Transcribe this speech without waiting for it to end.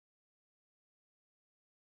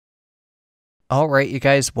Alright you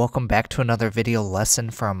guys, welcome back to another video lesson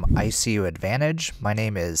from ICU Advantage. My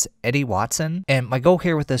name is Eddie Watson, and my goal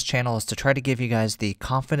here with this channel is to try to give you guys the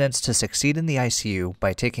confidence to succeed in the ICU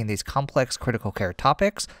by taking these complex critical care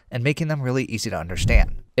topics and making them really easy to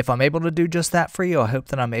understand. If I'm able to do just that for you, I hope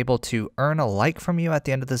that I'm able to earn a like from you at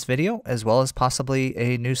the end of this video, as well as possibly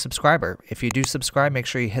a new subscriber. If you do subscribe, make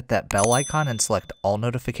sure you hit that bell icon and select all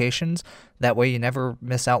notifications. That way you never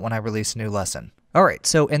miss out when I release a new lesson. Alright,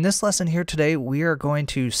 so in this lesson here today, we are going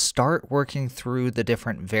to start working through the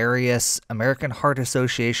different various American Heart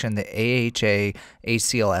Association, the AHA,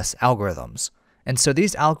 ACLS algorithms. And so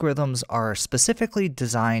these algorithms are specifically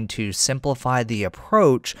designed to simplify the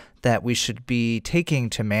approach that we should be taking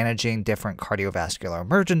to managing different cardiovascular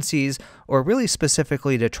emergencies, or really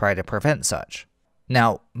specifically to try to prevent such.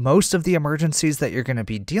 Now, most of the emergencies that you're going to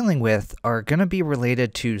be dealing with are going to be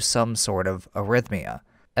related to some sort of arrhythmia.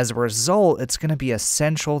 As a result, it's going to be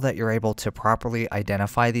essential that you're able to properly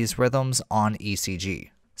identify these rhythms on ECG.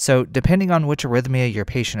 So depending on which arrhythmia your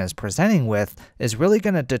patient is presenting with is really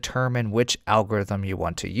going to determine which algorithm you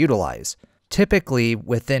want to utilize. Typically,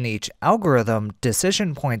 within each algorithm,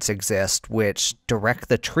 decision points exist which direct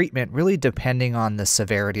the treatment really depending on the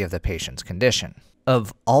severity of the patient's condition.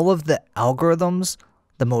 Of all of the algorithms,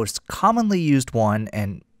 the most commonly used one,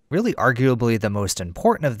 and really arguably the most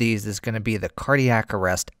important of these, is going to be the cardiac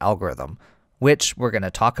arrest algorithm, which we're going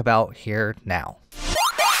to talk about here now.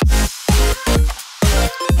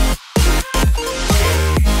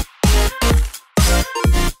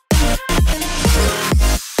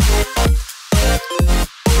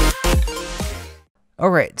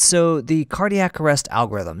 Alright, so the cardiac arrest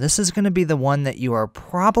algorithm, this is going to be the one that you are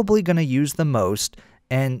probably going to use the most,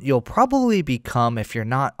 and you'll probably become, if you're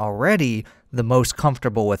not already, the most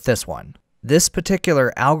comfortable with this one. This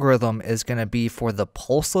particular algorithm is going to be for the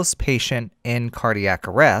pulseless patient in cardiac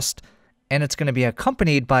arrest, and it's going to be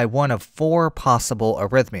accompanied by one of 4 possible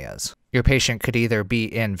arrhythmias. Your patient could either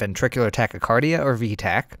be in ventricular tachycardia or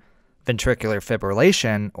VTach, ventricular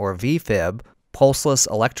fibrillation or VFib, pulseless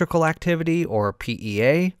electrical activity or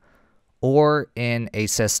PEA, or in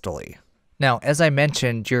asystole. Now, as I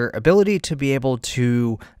mentioned, your ability to be able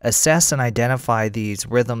to assess and identify these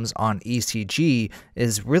rhythms on ECG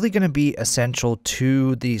is really going to be essential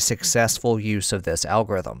to the successful use of this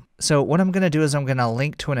algorithm. So what I'm going to do is I'm going to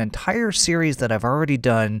link to an entire series that I've already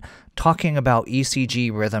done talking about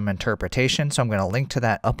ECG rhythm interpretation. So I'm going to link to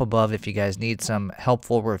that up above if you guys need some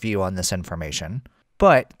helpful review on this information.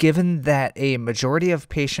 But given that a majority of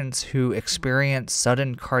patients who experience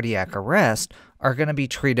sudden cardiac arrest are going to be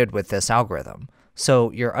treated with this algorithm,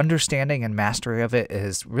 so your understanding and mastery of it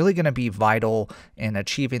is really going to be vital in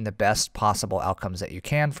achieving the best possible outcomes that you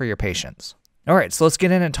can for your patients. Alright, so let's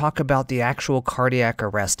get in and talk about the actual cardiac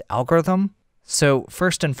arrest algorithm. So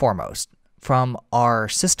first and foremost, from our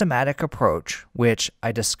systematic approach, which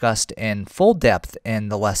I discussed in full depth in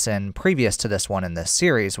the lesson previous to this one in this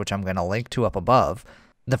series, which I'm going to link to up above,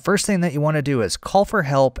 the first thing that you want to do is call for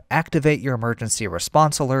help, activate your emergency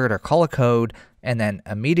response alert or call a code, and then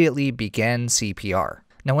immediately begin CPR.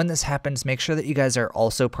 Now when this happens, make sure that you guys are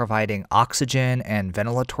also providing oxygen and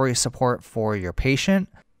ventilatory support for your patient,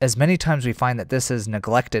 as many times we find that this is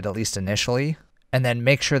neglected, at least initially. And then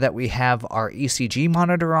make sure that we have our ECG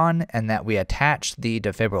monitor on and that we attach the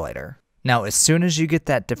defibrillator. Now, as soon as you get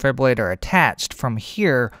that defibrillator attached, from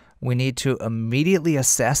here, we need to immediately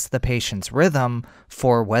assess the patient's rhythm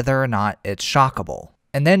for whether or not it's shockable.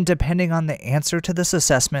 And then depending on the answer to this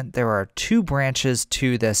assessment, there are 2 branches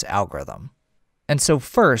to this algorithm. And so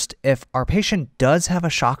first, if our patient does have a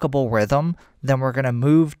shockable rhythm, then we're going to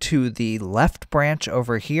move to the left branch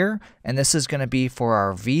over here, and this is going to be for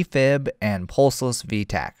our VFib and pulseless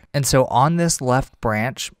VTach. And so on this left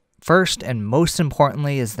branch, first and most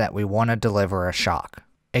importantly is that we want to deliver a shock.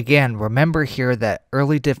 Again, remember here that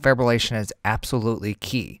early defibrillation is absolutely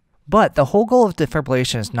key. But the whole goal of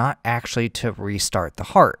defibrillation is not actually to restart the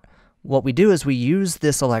heart. What we do is we use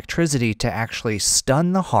this electricity to actually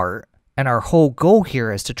stun the heart, and our whole goal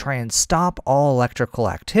here is to try and stop all electrical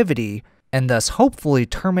activity, and thus hopefully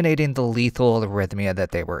terminating the lethal arrhythmia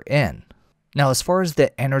that they were in. Now, as far as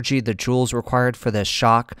the energy, the joules required for this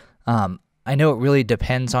shock, I know it really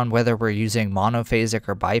depends on whether we're using monophasic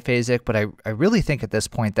or biphasic, but I really think at this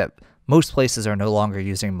point that most places are no longer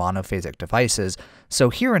using monophasic devices. So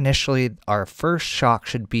here initially, our first shock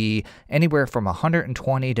should be anywhere from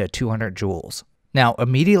 120 to 200 joules. Now,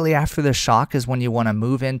 immediately after the shock is when you want to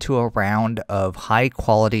move into a round of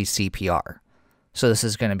high-quality CPR. So this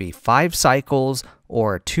is going to be 5 cycles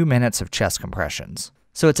or 2 minutes of chest compressions.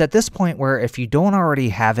 So it's at this point where if you don't already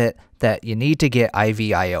have it, that you need to get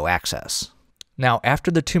IVIO access. Now, after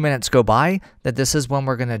the 2 minutes go by, that this is when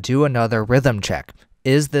we're going to do another rhythm check.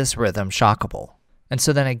 Is this rhythm shockable? And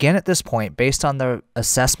so then again at this point, based on the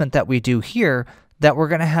assessment that we do here, that we're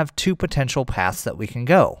going to have two potential paths that we can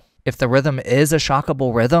go. If the rhythm is a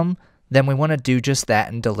shockable rhythm, then we want to do just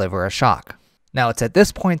that and deliver a shock. Now, it's at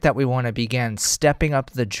this point that we want to begin stepping up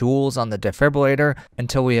the joules on the defibrillator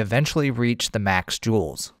until we eventually reach the max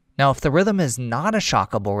joules. Now, if the rhythm is not a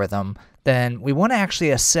shockable rhythm, then we want to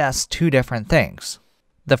actually assess two different things.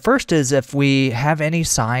 The first is if we have any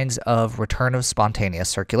signs of return of spontaneous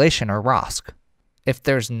circulation, or ROSC. If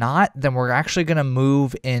there's not, then we're actually going to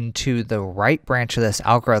move into the right branch of this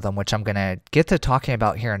algorithm, which I'm going to get to talking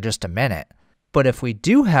about here in just a minute. But if we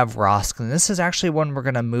do have ROSC, then this is actually when we're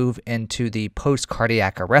going to move into the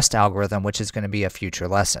post-cardiac arrest algorithm, which is going to be a future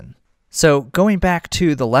lesson. So going back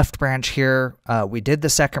to the left branch here, we did the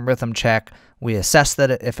second rhythm check. We assessed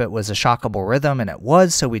that if it was a shockable rhythm, and it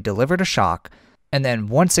was, so we delivered a shock. And then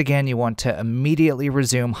once again, you want to immediately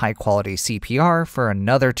resume high-quality CPR for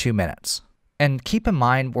another 2 minutes. And keep in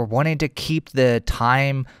mind, we're wanting to keep the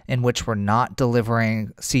time in which we're not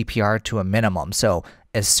delivering CPR to a minimum. So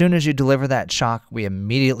as soon as you deliver that shock, we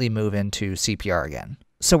immediately move into CPR again.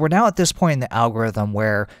 So we're now at this point in the algorithm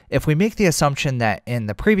where if we make the assumption that in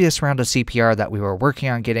the previous round of CPR that we were working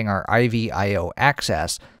on getting our IV-IO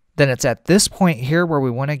access, then it's at this point here where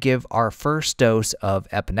we want to give our first dose of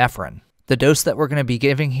epinephrine. The dose that we're going to be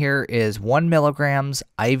giving here is 1 milligrams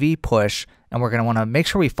IV push, and we're going to want to make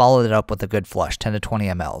sure we follow it up with a good flush, 10 to 20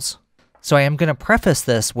 mLs. So I am going to preface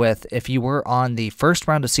this with, if you were on the first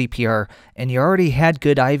round of CPR and you already had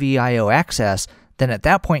good IV-IO access, then at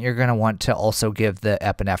that point you're going to want to also give the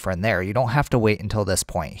epinephrine there. You don't have to wait until this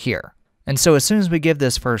point here. And so as soon as we give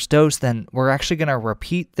this first dose, then we're actually going to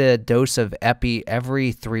repeat the dose of epi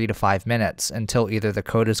every 3 to 5 minutes until either the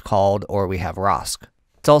code is called or we have ROSC.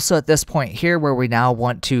 It's also at this point here where we now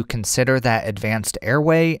want to consider that advanced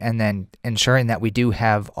airway and then ensuring that we do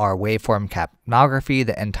have our waveform capnography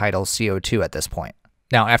that entitles CO2 at this point.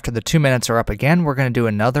 Now, after the 2 minutes are up again, we're going to do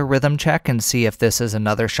another rhythm check and see if this is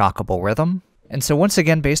another shockable rhythm. And so once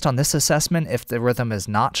again, based on this assessment, if the rhythm is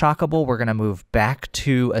not shockable, we're going to move back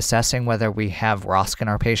to assessing whether we have ROSC in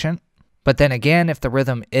our patient. But then again, if the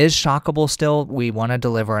rhythm is shockable still, we want to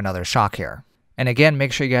deliver another shock here. And again,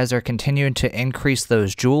 make sure you guys are continuing to increase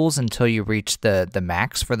those joules until you reach the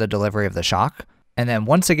max for the delivery of the shock. And then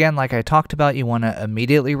once again, like I talked about, you want to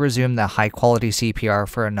immediately resume the high quality CPR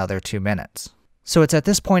for another 2 minutes. So it's at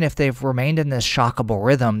this point, if they've remained in this shockable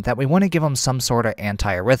rhythm, that we want to give them some sort of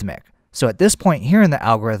antiarrhythmic. So at this point here in the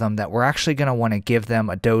algorithm, that we're actually going to want to give them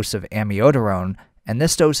a dose of amiodarone, and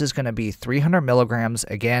this dose is going to be 300 milligrams,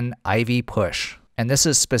 again, IV push. And this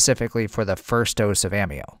is specifically for the first dose of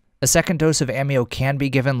amio. A second dose of amio can be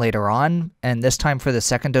given later on, and this time for the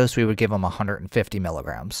second dose, we would give them 150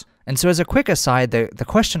 milligrams. And so as a quick aside, the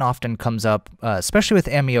question often comes up, especially with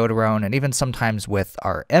amiodarone and even sometimes with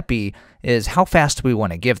our epi, is how fast do we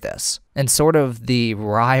want to give this? And sort of the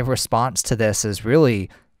wry response to this is really,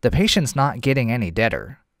 the patient's not getting any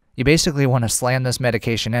deader. You basically want to slam this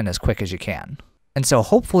medication in as quick as you can. And so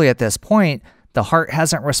hopefully at this point, the heart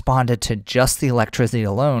hasn't responded to just the electricity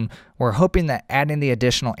alone. We're hoping that adding the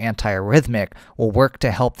additional antiarrhythmic will work to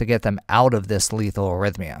help to get them out of this lethal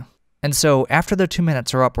arrhythmia. And so after the 2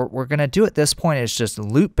 minutes are up, what we're going to do at this point is just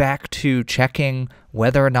loop back to checking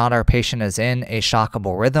whether or not our patient is in a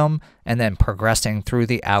shockable rhythm and then progressing through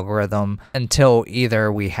the algorithm until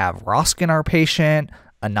either we have ROSC in our patient,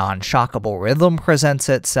 a non-shockable rhythm presents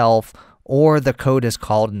itself, or the code is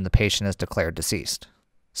called and the patient is declared deceased.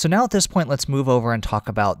 So now at this point, let's move over and talk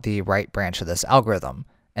about the right branch of this algorithm.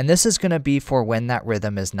 And this is going to be for when that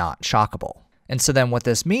rhythm is not shockable. And so then what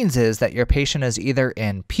this means is that your patient is either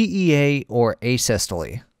in PEA or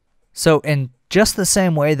asystole. So in just the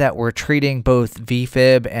same way that we're treating both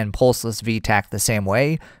VFib and pulseless VTAC the same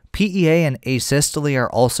way, PEA and asystole are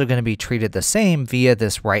also going to be treated the same via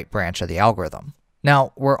this right branch of the algorithm.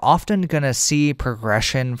 Now, we're often going to see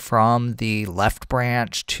progression from the left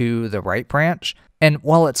branch to the right branch. And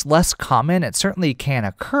while it's less common, it certainly can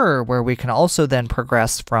occur where we can also then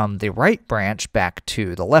progress from the right branch back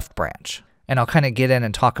to the left branch. And I'll kind of get in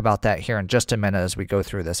and talk about that here in just a minute as we go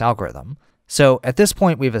through this algorithm. So at this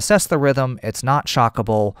point, we've assessed the rhythm, it's not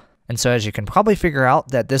shockable. And so as you can probably figure out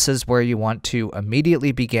that this is where you want to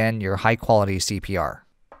immediately begin your high quality CPR.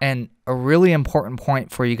 And a really important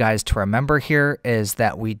point for you guys to remember here is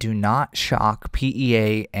that we do not shock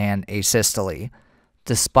PEA and asystole.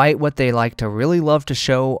 Despite what they like to really love to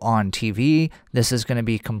show on TV, this is going to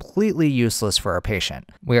be completely useless for our patient.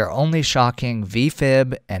 We are only shocking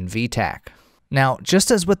VFib and VTAC. Now, just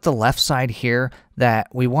as with the left side here, that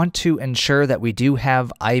we want to ensure that we do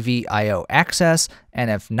have IV IO access, and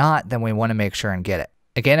if not, then we want to make sure and get it.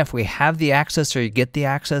 Again, if we have the access or you get the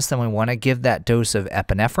access, then we want to give that dose of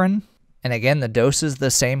epinephrine. And again, the dose is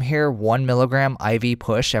the same here, 1 milligram IV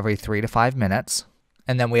push every 3 to 5 minutes.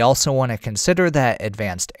 And then we also want to consider that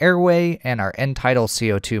advanced airway and our end-tidal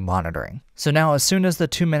CO2 monitoring. So now as soon as the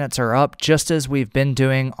 2 minutes are up, just as we've been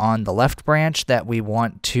doing on the left branch, that we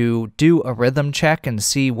want to do a rhythm check and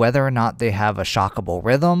see whether or not they have a shockable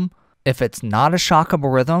rhythm. If it's not a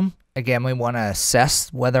shockable rhythm, again, we want to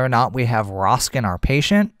assess whether or not we have ROSC in our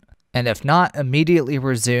patient. And if not, immediately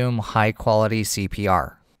resume high-quality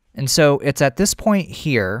CPR. And so it's at this point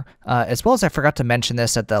here, as well as I forgot to mention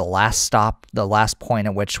this at the last stop, the last point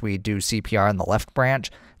at which we do CPR in the left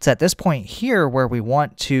branch, it's at this point here where we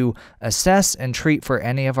want to assess and treat for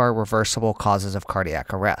any of our reversible causes of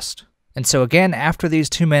cardiac arrest. And so again, after these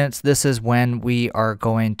 2 minutes, this is when we are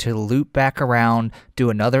going to loop back around, do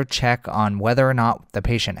another check on whether or not the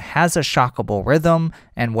patient has a shockable rhythm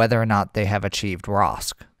and whether or not they have achieved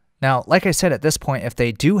ROSC. Now, like I said, at this point, if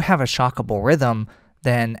they do have a shockable rhythm,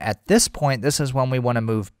 then at this point, this is when we want to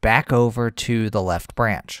move back over to the left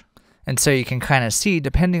branch. And so you can kind of see,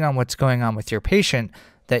 depending on what's going on with your patient,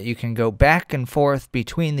 that you can go back and forth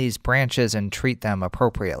between these branches and treat them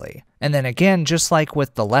appropriately. And then again, just like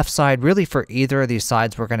with the left side, really for either of these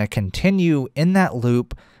sides, we're going to continue in that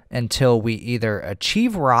loop until we either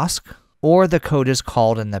achieve ROSC or the code is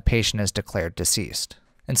called and the patient is declared deceased.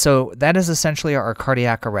 And so that is essentially our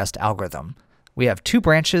cardiac arrest algorithm. We have 2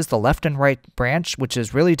 branches, the left and right branch, which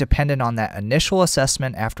is really dependent on that initial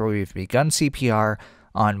assessment after we've begun CPR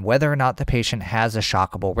on whether or not the patient has a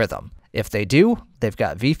shockable rhythm. If they do, they've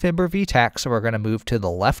got VFib or VTAC, so we're going to move to the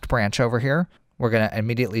left branch over here. We're going to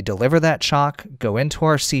immediately deliver that shock, go into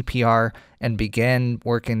our CPR, and begin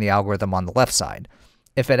working the algorithm on the left side.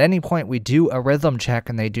 If at any point we do a rhythm check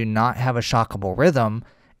and they do not have a shockable rhythm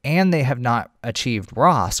and they have not achieved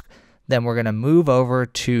ROSC, then we're going to move over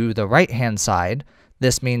to the right-hand side.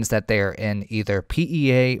 This means that they are in either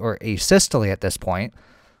PEA or asystole at this point.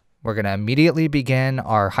 We're going to immediately begin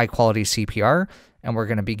our high-quality CPR, and we're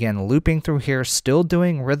going to begin looping through here, still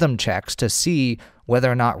doing rhythm checks to see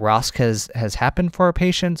whether or not ROSC has happened for our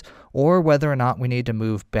patients or whether or not we need to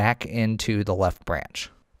move back into the left branch.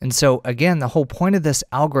 And so again, the whole point of this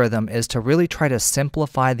algorithm is to really try to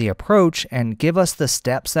simplify the approach and give us the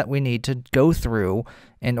steps that we need to go through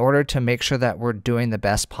in order to make sure that we're doing the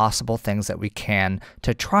best possible things that we can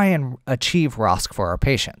to try and achieve ROSC for our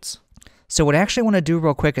patients. So what I actually want to do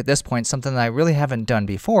real quick at this point, something that I really haven't done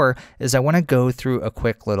before, is I want to go through a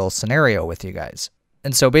quick little scenario with you guys.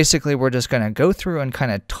 And so basically we're just going to go through and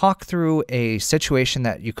kind of talk through a situation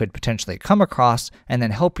that you could potentially come across and then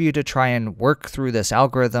help you to try and work through this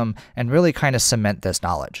algorithm and really kind of cement this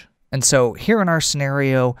knowledge. And so here in our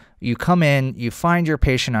scenario, you come in, you find your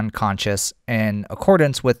patient unconscious, and in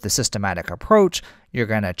accordance with the systematic approach, you're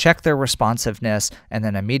going to check their responsiveness and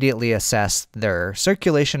then immediately assess their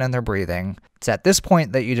circulation and their breathing. It's at this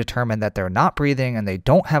point that you determine that they're not breathing and they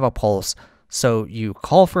don't have a pulse. So you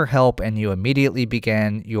call for help and you immediately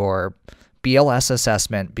begin your BLS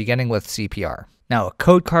assessment, beginning with CPR. Now a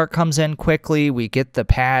code cart comes in quickly, we get the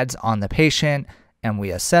pads on the patient, and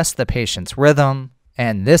we assess the patient's rhythm.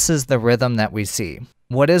 And this is the rhythm that we see.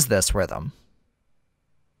 What is this rhythm?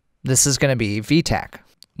 This is going to be VTAC.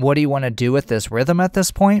 What do you want to do with this rhythm at this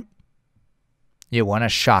point? You want to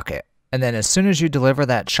shock it. And then as soon as you deliver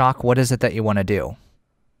that shock, what is it that you want to do?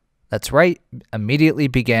 That's right, immediately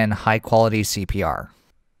begin high-quality CPR.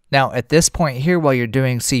 Now, at this point here, while you're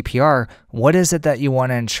doing CPR, what is it that you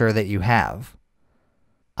want to ensure that you have?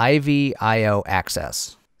 IV IO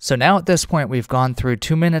access. So now at this point, we've gone through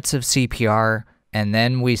 2 minutes of CPR, and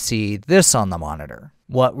then we see this on the monitor.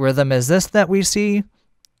 What rhythm is this that we see?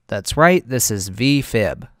 That's right, this is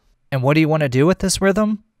VFib. And what do you want to do with this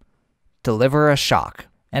rhythm? Deliver a shock.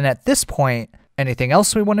 And at this point, anything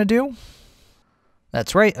else we want to do?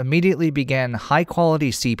 That's right, immediately begin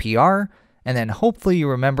high-quality CPR, and then hopefully you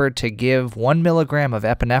remember to give 1 milligram of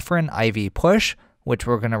epinephrine IV push, which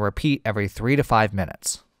we're going to repeat every 3 to 5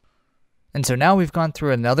 minutes. And so now we've gone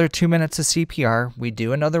through another 2 minutes of CPR, we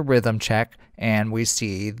do another rhythm check, and we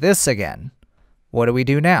see this again. What do we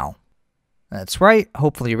do now? That's right,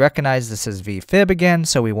 hopefully you recognize this is VFib again,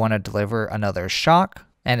 so we want to deliver another shock.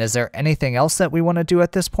 And is there anything else that we want to do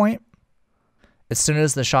at this point? As soon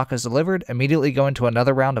as the shock is delivered, immediately go into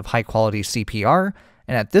another round of high-quality CPR,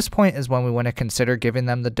 and at this point is when we want to consider giving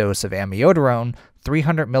them the dose of amiodarone,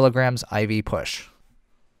 300 milligrams IV push.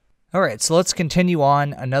 Alright, so let's continue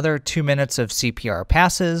on. Another 2 minutes of CPR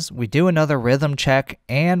passes, we do another rhythm check,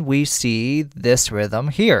 and we see this rhythm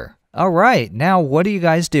here. Alright, now what do you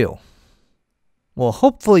guys do? Well,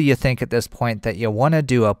 hopefully you think at this point that you want to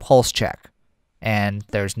do a pulse check, and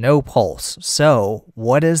there's no pulse. So,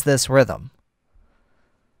 what is this rhythm?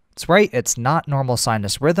 That's right, it's not normal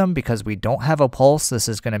sinus rhythm because we don't have a pulse. This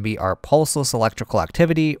is going to be our pulseless electrical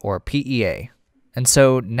activity, or PEA. And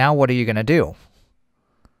so, now what are you going to do?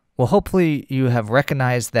 Well, hopefully you have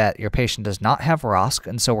recognized that your patient does not have ROSC,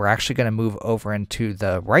 and so we're actually going to move over into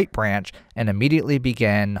the right branch and immediately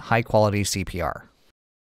begin high-quality CPR.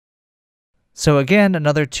 So again,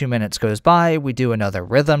 another 2 minutes goes by, we do another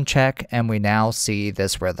rhythm check, and we now see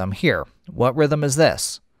this rhythm here. What rhythm is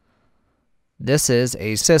this? This is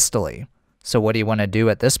asystole. So what do you want to do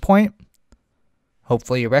at this point?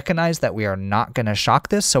 Hopefully you recognize that we are not going to shock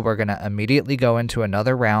this, so we're going to immediately go into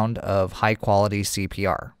another round of high-quality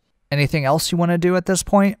CPR. Anything else you want to do at this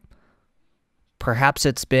point? Perhaps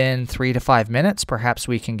it's been 3 to 5 minutes. Perhaps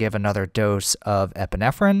we can give another dose of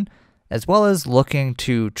epinephrine, as well as looking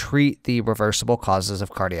to treat the reversible causes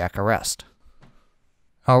of cardiac arrest.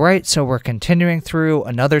 Alright, so we're continuing through.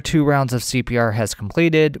 Another 2 rounds of CPR has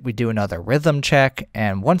completed. We do another rhythm check,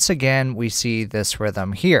 and once again, we see this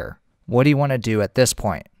rhythm here. What do you want to do at this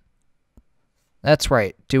point? That's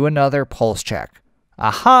right, do another pulse check.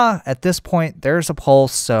 Aha! At this point, there's a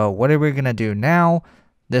pulse, so what are we going to do now?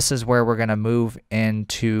 This is where we're going to move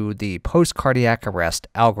into the post-cardiac arrest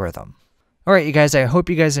algorithm. Alright, you guys, I hope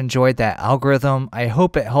you guys enjoyed that algorithm. I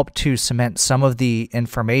hope it helped to cement some of the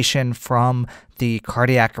information from the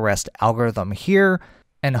cardiac arrest algorithm here,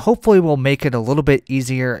 and hopefully will make it a little bit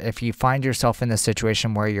easier if you find yourself in the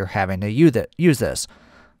situation where you're having to use this.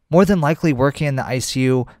 More than likely, working in the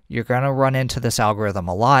ICU, you're going to run into this algorithm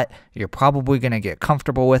a lot. You're probably going to get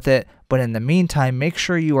comfortable with it, but in the meantime, make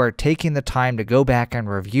sure you are taking the time to go back and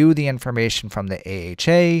review the information from the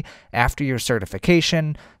AHA after your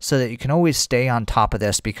certification so that you can always stay on top of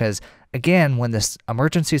this because, again, when this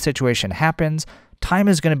emergency situation happens, time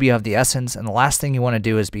is going to be of the essence, and the last thing you want to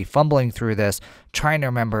do is be fumbling through this, trying to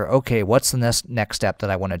remember, okay, what's the next step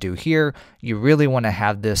that I want to do here? You really want to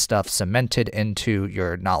have this stuff cemented into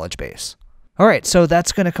your knowledge base. All right, so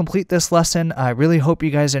that's going to complete this lesson. I really hope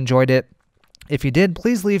you guys enjoyed it. If you did,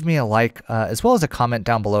 please leave me a like, as well as a comment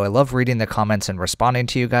down below. I love reading the comments and responding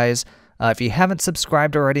to you guys. If you haven't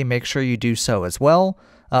subscribed already, make sure you do so as well.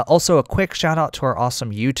 Also, a quick shout out to our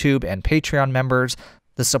awesome YouTube and Patreon members.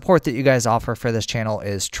 The support that you guys offer for this channel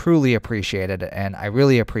is truly appreciated, and I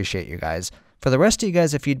really appreciate you guys. For the rest of you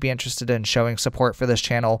guys, if you'd be interested in showing support for this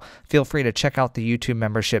channel, feel free to check out the YouTube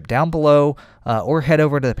membership down below, or head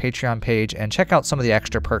over to the Patreon page and check out some of the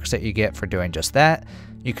extra perks that you get for doing just that.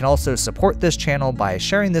 You can also support this channel by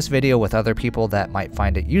sharing this video with other people that might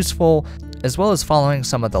find it useful, as well as following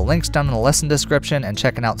some of the links down in the lesson description and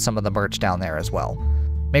checking out some of the merch down there as well.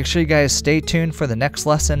 Make sure you guys stay tuned for the next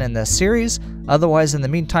lesson in this series. Otherwise, in the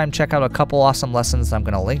meantime, check out a couple awesome lessons I'm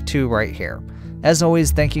going to link to right here. As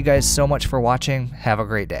always, thank you guys so much for watching. Have a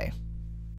great day.